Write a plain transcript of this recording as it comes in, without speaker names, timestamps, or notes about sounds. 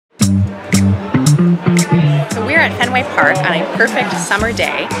So we're at Fenway Park on a perfect summer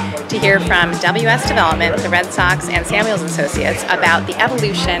day to hear from WS Development, the Red Sox, and Samuels Associates about the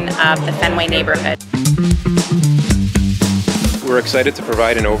evolution of the Fenway neighborhood. We're excited to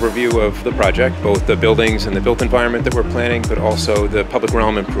provide an overview of the project, both the buildings and the built environment that we're planning, but also the public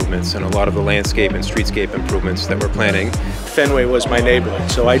realm improvements and a lot of the landscape and streetscape improvements that we're planning. Fenway was my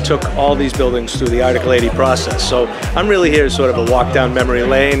neighborhood, so I took all these buildings through the Article 80 process. So I'm really here as sort of a walk down memory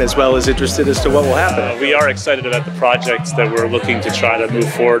lane, as well as interested as to what will happen. We are excited about the projects that we're looking to try to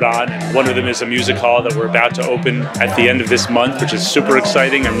move forward on. One of them is a music hall that we're about to open at the end of this month, which is super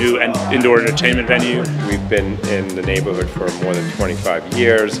exciting, a new indoor entertainment venue. We've been in the neighborhood for more than 25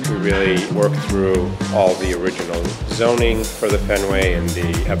 years. We really worked through all the original zoning for the Fenway and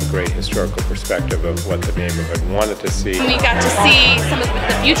have a great historical perspective of what the neighborhood wanted to see. We got to see some of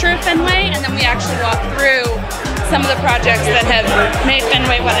the future of Fenway, and then we actually walked through some of the projects that have made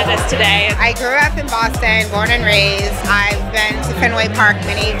Fenway what it is today. I grew up in Boston, born and raised. I've been to Fenway Park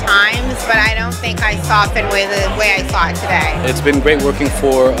many times, but I don't think I saw Fenway the way I saw it today. It's been great working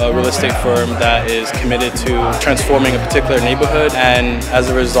for a real estate firm that is committed to transforming a particular neighborhood, and as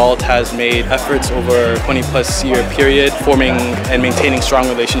a result has made efforts over a 20+ year period forming and maintaining strong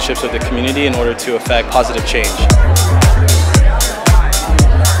relationships with the community in order to affect positive change.